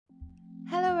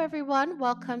everyone.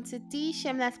 Welcome to the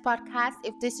Shameless Podcast.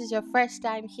 If this is your first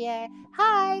time here,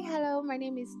 hi, hello, my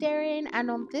name is Darren,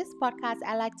 and on this podcast,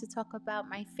 I like to talk about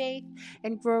my faith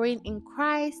and growing in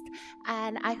Christ.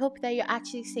 And I hope that you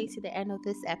actually stay to the end of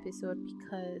this episode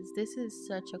because this is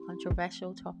such a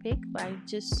controversial topic, but I'm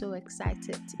just so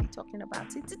excited to be talking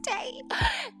about it today.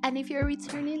 And if you're a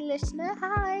returning listener,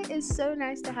 hi, it's so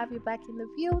nice to have you back in the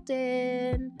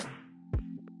building.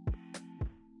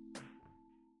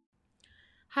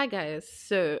 Hi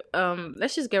guys.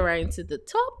 Let's just get right into the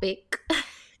topic.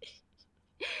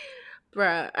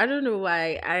 Bruh, I don't know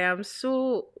why I am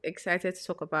so excited to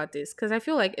talk about this because I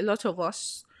feel like a lot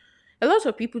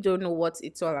of people don't know what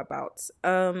it's all about.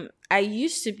 I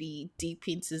used to be deep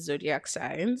into zodiac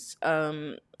signs.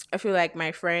 I feel like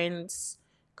my friends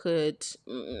can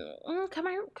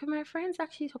my friends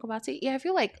actually talk about it? Yeah, I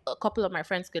feel like a couple of my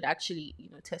friends could actually,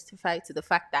 testify to the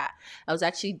fact that I was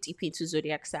actually deep into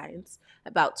zodiac signs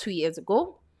about 2 years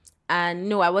ago. And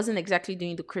no, I wasn't exactly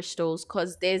doing the crystals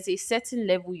because there's a certain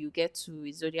level you get to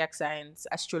with zodiac signs,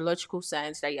 astrological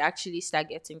signs, that you actually start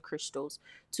getting crystals.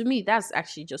 To me, that's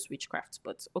actually just witchcraft.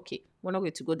 But okay, we're not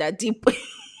going to go that deep.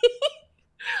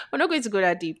 We're not going to go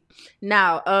that deep.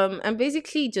 Now, I'm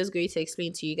basically just going to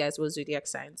explain to you guys what zodiac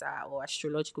signs are or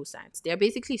astrological signs. They're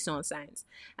basically sun signs,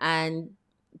 and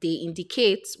they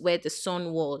indicate where the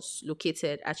sun was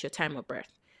located at your time of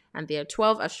birth. And there are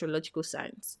 12 astrological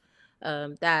signs.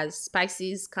 That's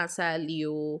Pisces, Cancer,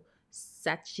 Leo,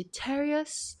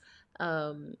 Sagittarius,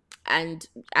 and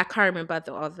I can't remember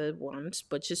the other ones,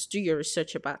 but just do your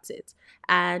research about it.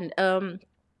 And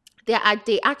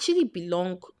they actually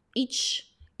belong, each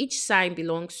sign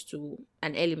belongs to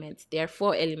an element. There are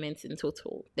four elements in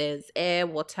total. There's air,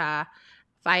 water,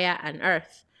 fire, and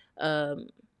earth. um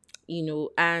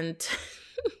and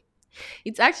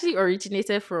it's actually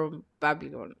originated from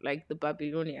Babylon, like the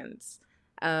Babylonians.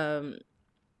 um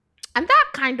and that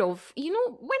kind of,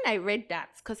 when I read that,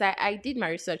 because I did my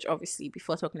research obviously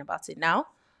before talking about it now.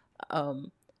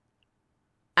 um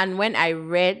and when I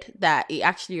read that it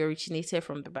actually originated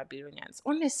from the Babylonians,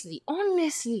 honestly,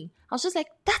 I was just like,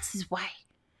 that is why.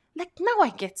 Like, now I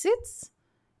get it.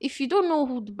 If you don't know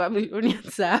who the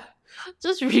Babylonians are,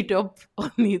 just read up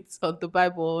on it, on the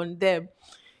Bible, on them.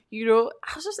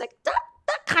 I was just like,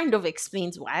 that kind of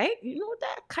explains why.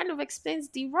 That kind of explains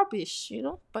the rubbish.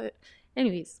 But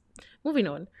anyways, moving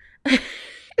on.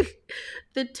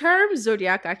 The term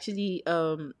zodiac actually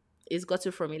is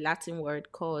gotten from a Latin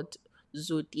word called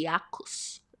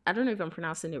zodiacus. I don't know if I'm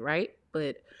pronouncing it right,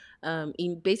 but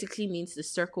it basically means the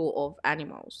circle of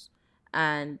animals.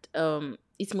 And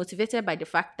it's motivated by the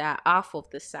fact that half of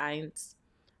the signs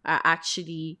are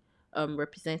actually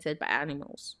represented by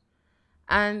animals.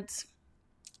 And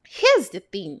here's the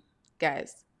thing,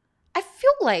 guys. I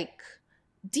feel like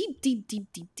deep,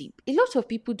 a lot of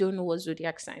people don't know what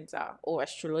zodiac signs are or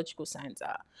astrological signs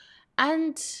are.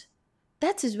 And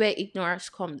that is where ignorance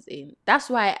comes in. That's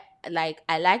why, like,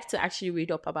 I like to actually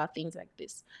read up about things like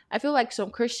this. I feel like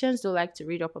some Christians don't like to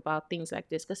read up about things like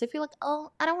this because they feel like,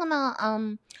 oh, I don't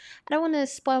wanna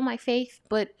spoil my faith.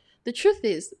 But the truth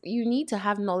is, you need to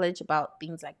have knowledge about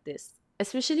things like this,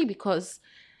 especially because,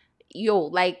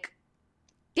 like,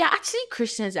 there are actually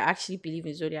Christians that actually believe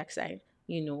in zodiac sign,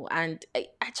 and I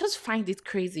just find it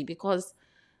crazy because,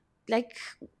 like,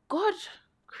 God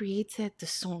created the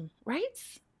sun,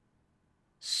 right?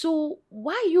 So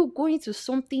why are you going to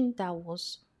something that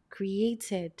was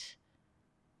created,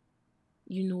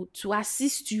 to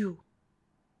assist you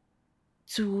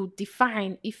to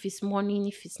define if it's morning,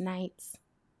 if it's night?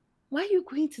 Why are you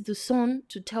going to the sun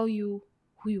to tell you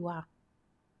who you are?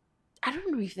 I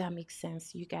don't know if that makes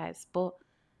sense, you guys, but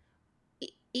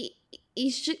it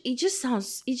it just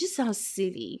sounds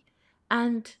silly.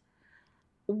 And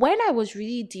when I was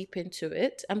really deep into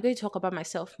it, I'm going to talk about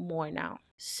myself more now.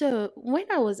 So when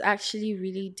I was actually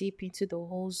really deep into the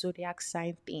whole zodiac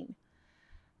sign thing,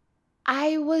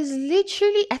 I was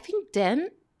literally, I think then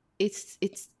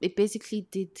it basically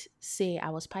did say I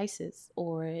was Pisces,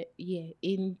 or yeah,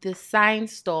 in the sign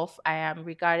stuff I am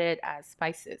regarded as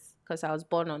Pisces because I was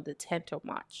born on the 10th of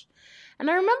March. And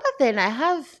I remember then I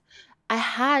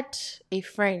had a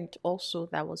friend also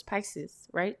that was Pisces,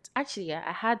 right? Actually, yeah,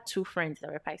 I had two friends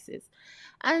that were Pisces.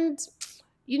 And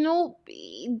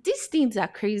these things are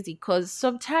crazy because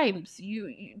sometimes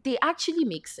they actually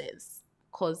make sense.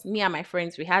 Because me and my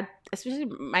friends, we had, especially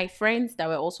my friends that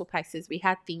were also Pisces, we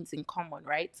had things in common,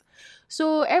 right?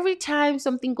 So every time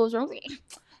something goes wrong, like,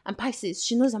 I'm Pisces,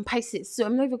 she knows I'm Pisces, so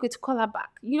I'm not even going to call her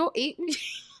back. You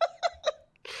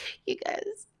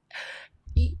guys,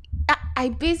 I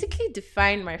basically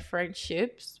define my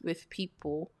friendships with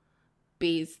people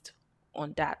based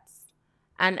on that.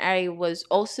 And I was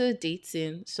also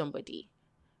dating somebody,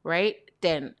 right?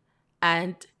 Then,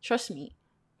 and trust me,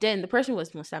 then the person was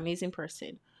the most amazing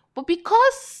person. But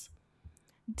because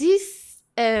this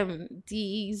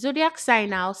the zodiac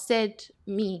sign now said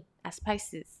me as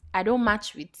Pisces, I don't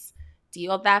match with the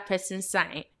other person's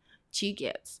sign. She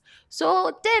gets.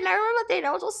 So then I remember then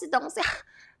I was just sit down and say,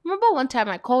 remember one time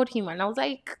I called him and I was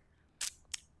like,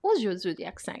 what's your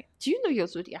zodiac sign? Do you know your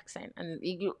zodiac sign? And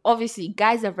obviously,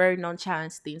 guys are very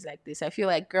nonchalant things like this. I feel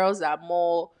like girls are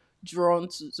more drawn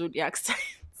to zodiac signs.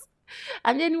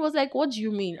 And then he was like, what do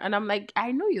you mean? And I'm like,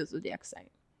 I know your zodiac sign.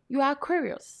 You are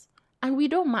Aquarius, and we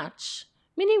don't match,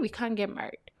 meaning we can't get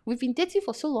married. We've been dating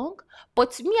for so long,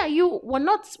 but me and you, we're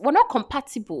not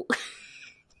compatible.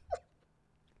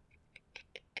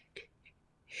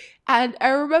 And I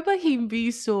remember him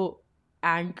being so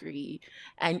angry,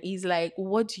 and he's like,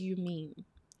 what do you mean?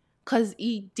 Because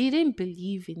he didn't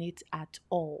believe in it at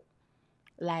all.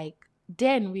 Like,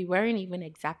 then we weren't even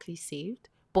exactly saved,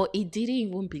 but he didn't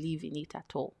even believe in it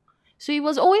at all. So he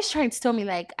was always trying to tell me,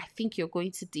 like, I think you're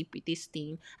going too deep with this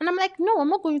thing. And I'm like, no, I'm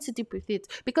not going too deep with it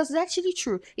because it's actually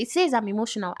true. It says I'm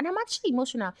emotional, and I'm actually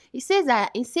emotional. It says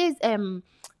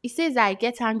I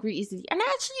get angry easily. And I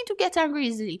actually do get angry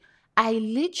easily. I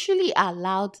literally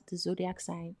allowed the zodiac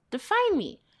sign define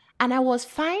me. And I was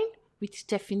fine with the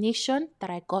definition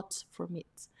that I got from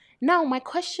it. Now my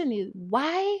question is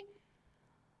why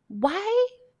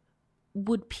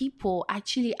would people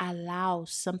actually allow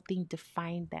something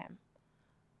define them?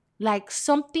 Like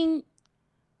something,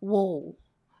 whoa.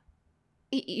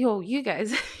 Yo, you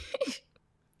guys,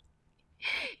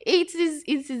 it's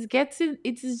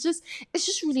just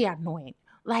really annoying.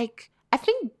 Like, I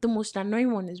think the most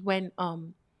annoying one is when I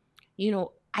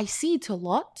see it a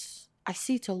lot. I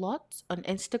see it a lot on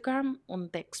Instagram on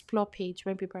the explore page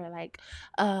when people are like,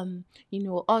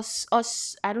 us,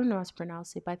 I don't know how to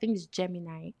pronounce it, but I think it's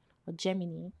Gemini or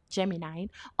Gemini.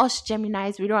 Us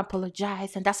Geminis, we don't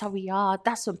apologize, and that's how we are.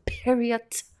 That's on period.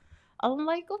 I'm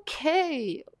like,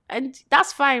 okay. And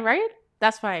that's fine, right?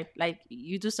 That's fine. Like,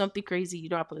 you do something crazy, you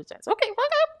don't apologize. Okay,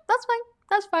 that's fine.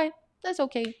 That's fine. That's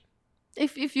okay.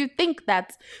 If you think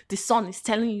that the sun is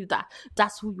telling you that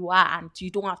that's who you are and you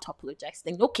don't have to apologize,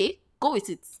 then okay, go with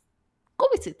it. Go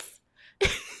with it.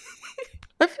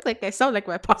 I feel like I sound like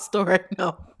my pastor right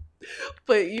now.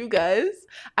 But you guys,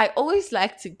 I always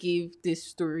like to give these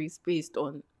stories based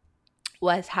on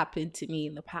what has happened to me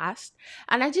in the past.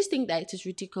 And I just think that it is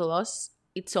ridiculous.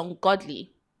 It's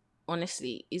ungodly,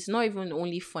 honestly. It's not even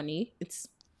only funny. It's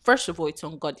first of all, it's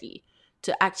ungodly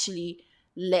to actually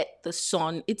let the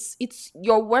sun. It's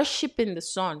you're worshiping the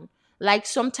sun. Like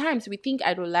sometimes we think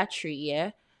idolatry,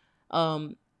 yeah,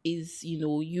 is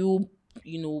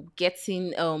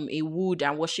getting a wood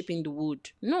and worshiping the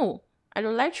wood. No,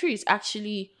 idolatry is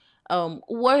actually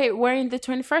we're in the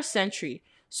 21st century.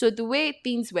 So the way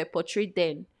things were portrayed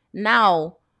then,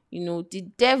 now, the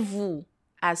devil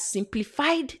has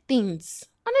simplified things.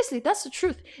 Honestly, that's the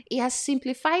truth. He has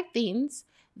simplified things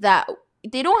that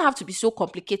they don't have to be so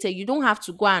complicated. You don't have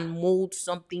to go and mold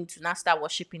something to now start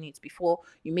worshiping it before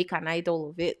you make an idol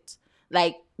of it.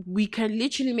 Like, we can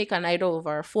literally make an idol of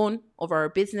our phone, of our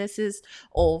businesses,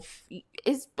 of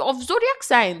zodiac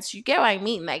signs. You get what I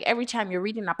mean? Like, every time you're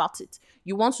reading about it,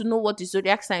 you want to know what the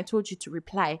zodiac sign told you to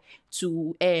reply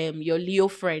to your Leo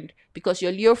friend, because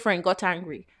your Leo friend got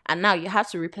angry and now you have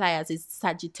to reply as it's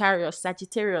Sagittarius.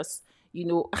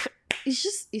 It's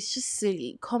just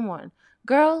silly. Come on,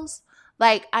 girls.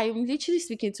 Like, I'm literally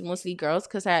speaking to mostly girls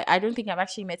because I don't think I've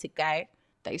actually met a guy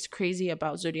that is crazy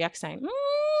about zodiac sign.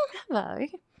 Have I?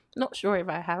 Not sure if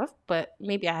I have, but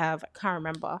maybe I have. I can't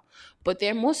remember. But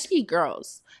they're mostly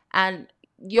girls. And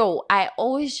yo, I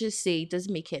always just say it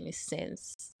doesn't make any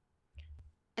sense.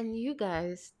 And you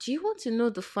guys, do you want to know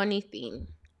the funny thing?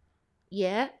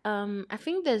 Yeah, I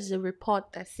think there's a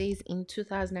report that says in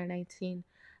 2019,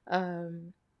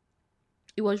 um,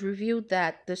 it was revealed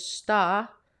that the star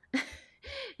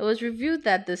it was revealed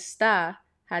that the star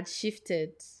had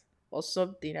shifted or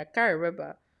something. I can't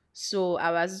remember. So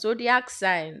our zodiac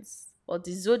signs or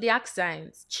the zodiac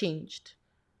signs changed.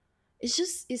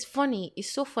 It's funny.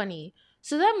 It's so funny.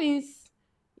 So that means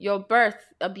your birth,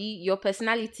 your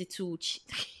personality too.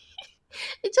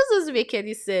 It just doesn't make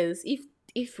any sense.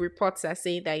 If reports are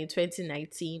saying that in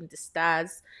 2019 the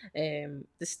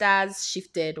stars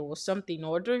shifted or something,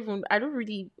 or I don't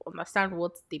really understand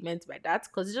what they meant by that,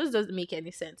 because it just doesn't make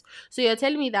any sense. So you're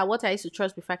telling me that what I used to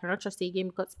trust before, I cannot trust it again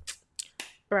because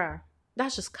bruh,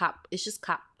 that's just cap. It's just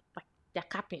cap. Like, they're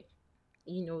capping.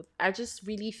 I just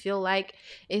really feel like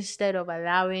instead of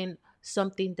allowing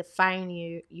something define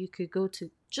you, you could go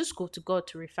to God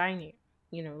to refine you.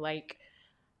 Like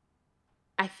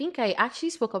I think I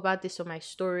actually spoke about this on my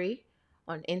story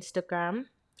on Instagram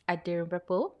at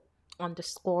Ripple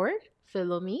underscore.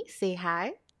 Follow me, say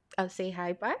hi. I'll say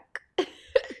hi back.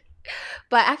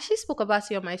 But I actually spoke about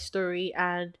it on my story,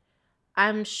 and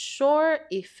I'm sure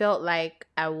it felt like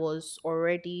I was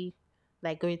already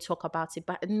like going to talk about it,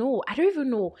 but no, I don't even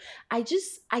know. I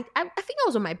think I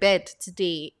was on my bed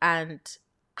today, and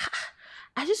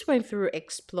I just went through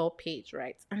explore page,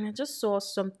 right? And I just saw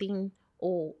something,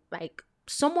 oh, like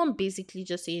someone basically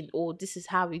just saying, oh, this is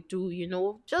how we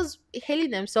do, just hailing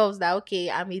themselves that, okay,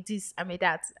 I made this, I made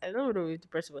that. I don't know if the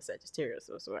person was Sagittarius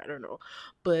or so, I don't know.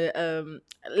 But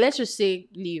let's just say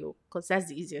Leo, because that's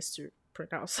the easiest to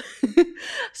pronounce.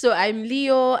 So I'm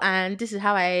Leo, and this is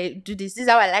how I do this. This is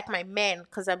how I like my men,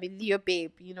 because I'm a Leo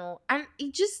babe. And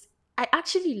I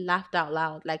actually laughed out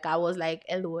loud. Like I was like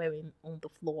LOL on the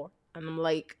floor. And I'm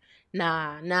like,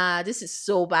 nah, this is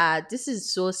so bad. This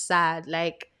is so sad.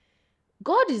 Like,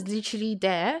 God is literally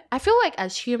there. I feel like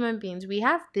as human beings, we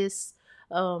have this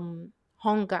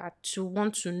hunger to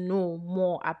want to know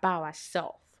more about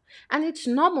ourselves. And it's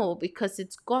normal because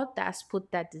it's God that has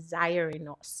put that desire in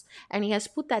us. And He has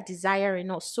put that desire in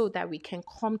us so that we can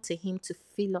come to Him to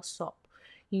fill us up.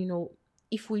 You know,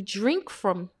 if we drink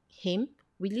from Him,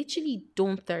 we literally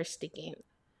don't thirst again.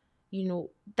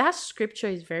 That scripture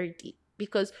is very deep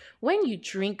because when you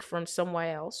drink from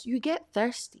somewhere else, you get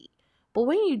thirsty. But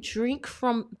when you drink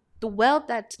from the well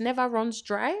that never runs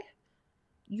dry,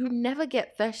 you never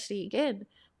get thirsty again.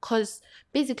 Because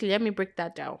basically, let me break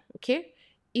that down, okay?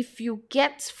 If you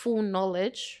get full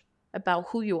knowledge about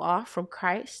who you are from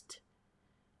Christ,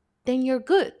 then you're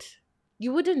good.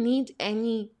 You wouldn't need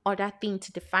any other thing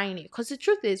to define it. Because the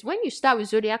truth is, when you start with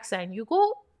zodiac sign, you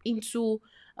go into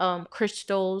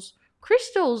crystals.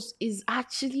 Crystals is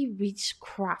actually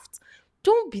witchcraft.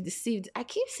 Don't be deceived. I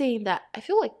keep saying that. I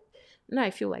feel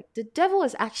like the devil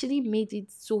has actually made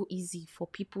it so easy for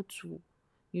people to,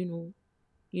 you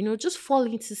know, just fall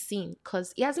into sin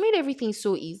because he has made everything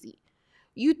so easy.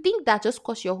 You think that just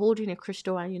because you're holding a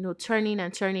crystal and turning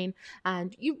and turning,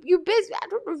 and you basically, I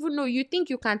don't even know, you think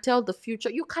you can tell the future.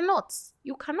 You cannot,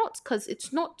 because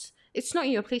it's not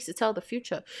in your place to tell the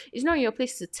future. It's not in your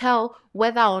place to tell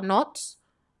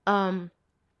um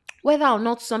whether or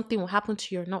not something will happen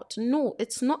to you or not. No,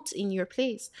 it's not in your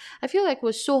place. I feel like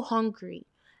we're so hungry,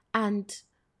 and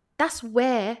that's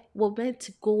where we're meant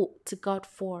to go to God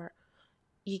for.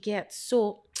 You get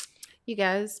so, you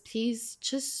guys, please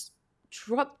just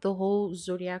drop the whole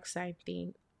zodiac sign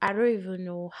thing. I don't even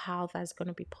know how that's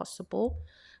gonna be possible.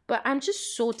 But I'm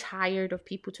just so tired of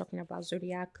people talking about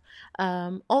zodiac.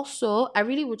 Also, I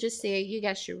really would just say you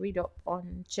guys should read up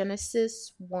on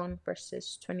Genesis 1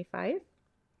 verses 25,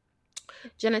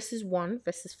 Genesis 1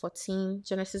 verses 14,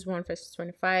 Genesis 1 verses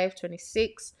 25,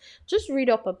 26. Just read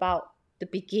up about the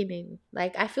beginning.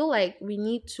 Like, I feel like we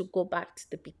need to go back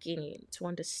to the beginning to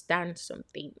understand some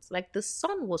things. Like, the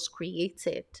sun was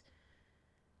created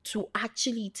to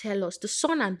actually tell us, the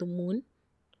sun and the moon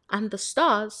and the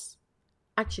stars,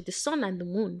 actually, the sun and the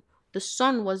moon. The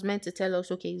sun was meant to tell us,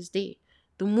 okay, it's day.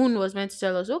 The moon was meant to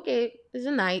tell us, okay, it's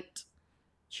a night.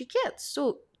 You get,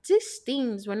 so these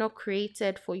things were not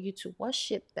created for you to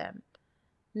worship them.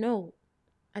 No.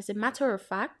 As a matter of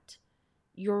fact,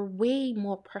 you're way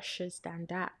more precious than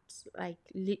that. Like,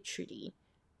 literally.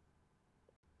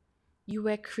 You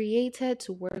were created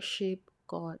to worship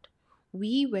God.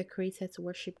 We were created to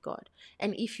worship God.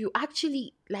 And if you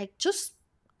actually, like, just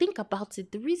think about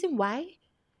it, the reason why,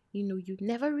 you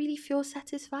never really feel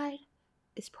satisfied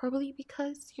is probably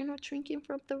because you're not drinking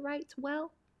from the right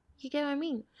well. You get what I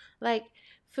mean? Like,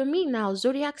 for me now,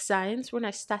 zodiac signs, when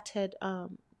I started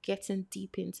getting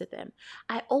deep into them,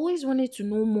 I always wanted to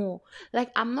know more.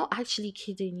 Like, I'm not actually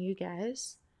kidding you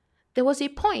guys. There was a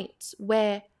point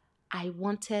where I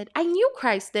knew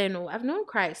Christ then. Oh, I've known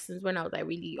Christ since when I was like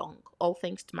really young, all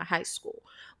thanks to my high school.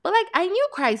 But like, I knew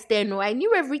Christ then. Oh, I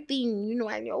knew everything.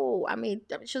 I knew, oh, I'm a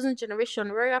chosen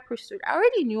generation, royal priesthood. I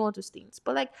already knew all those things.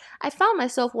 But like, I found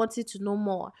myself wanting to know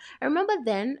more. I remember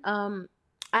then, I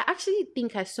actually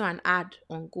think I saw an ad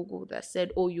on Google that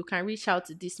said, oh, you can reach out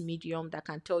to this medium that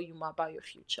can tell you more about your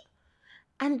future.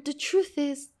 And the truth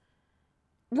is,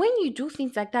 when you do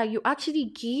things like that, you actually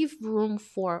give room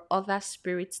for other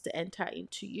spirits to enter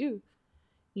into you.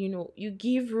 You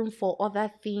give room for other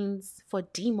things, for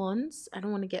demons. I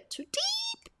don't want to get too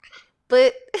deep,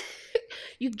 but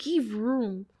you give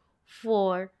room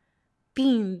for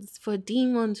things, for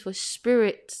demons, for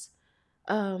spirits,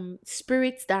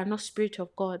 spirits that are not spirit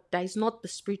of God, that is not the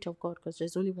spirit of God, because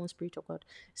there's only one spirit of God.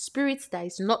 Spirits that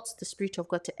is not the spirit of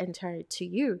God to enter into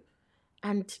you.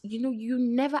 And you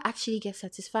never actually get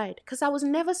satisfied, because I was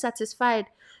never satisfied.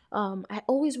 I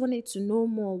always wanted to know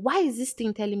more. Why is this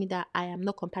thing telling me that I am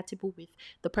not compatible with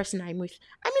the person I'm with?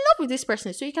 I'm in love with this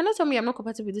person, so you cannot tell me I'm not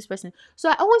compatible with this person. So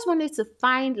I always wanted to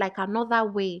find like another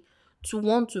way to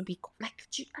want to be like,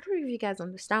 I don't know if you guys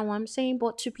understand what I'm saying,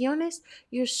 but to be honest,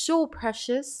 you're so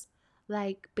precious.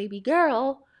 Like, baby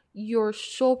girl, you're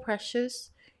so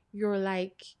precious. You're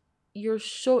like, you're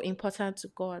so important to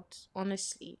God,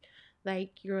 honestly.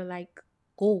 Like, you're like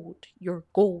gold. You're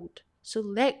gold. So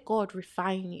let God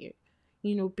refine you.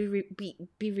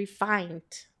 Be refined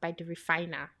by the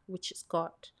refiner, which is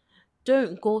God.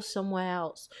 Don't go somewhere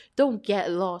else. Don't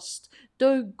get lost.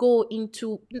 Don't go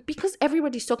into, because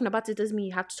everybody's talking about it doesn't mean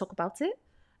you have to talk about it.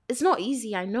 It's not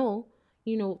easy, I know.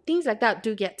 Things like that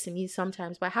do get to me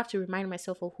sometimes, but I have to remind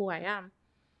myself of who I am.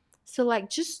 So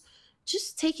like, just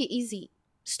take it easy.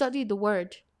 Study the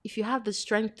word. If you have the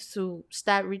strength to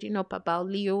start reading up about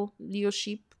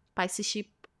Leoship, Pisceship,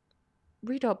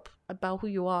 read up about who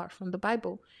you are from the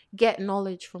Bible. Get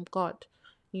knowledge from God,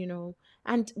 you know.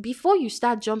 And before you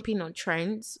start jumping on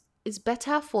trends, it's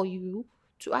better for you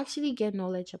to actually get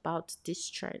knowledge about these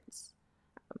trends.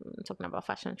 I'm talking about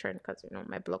fashion trend because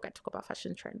my blog I talk about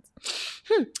fashion trends.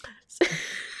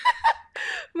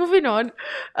 Moving on.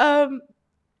 Um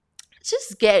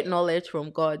just get knowledge from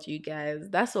God, you guys.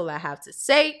 That's all I have to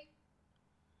say.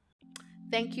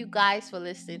 Thank you guys for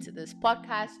listening to this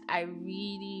podcast. I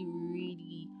really,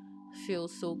 really feel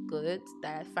so good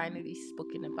that I finally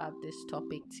spoken about this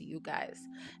topic to you guys.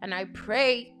 And I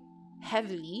pray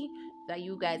heavily that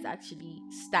you guys actually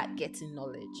start getting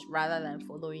knowledge rather than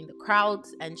following the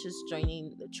crowds and just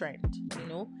joining the trend.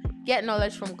 Get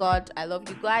knowledge from God. I love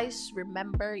you guys.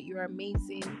 Remember, you're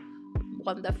amazing,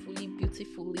 wonderfully,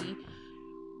 beautifully,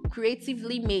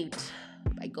 creatively made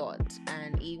by God,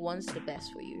 and He wants the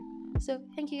best for you. So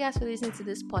thank you guys for listening to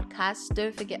this podcast.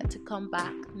 Don't forget to come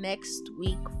back next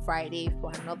week, Friday,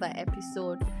 for another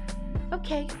episode.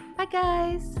 Okay, bye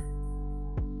guys.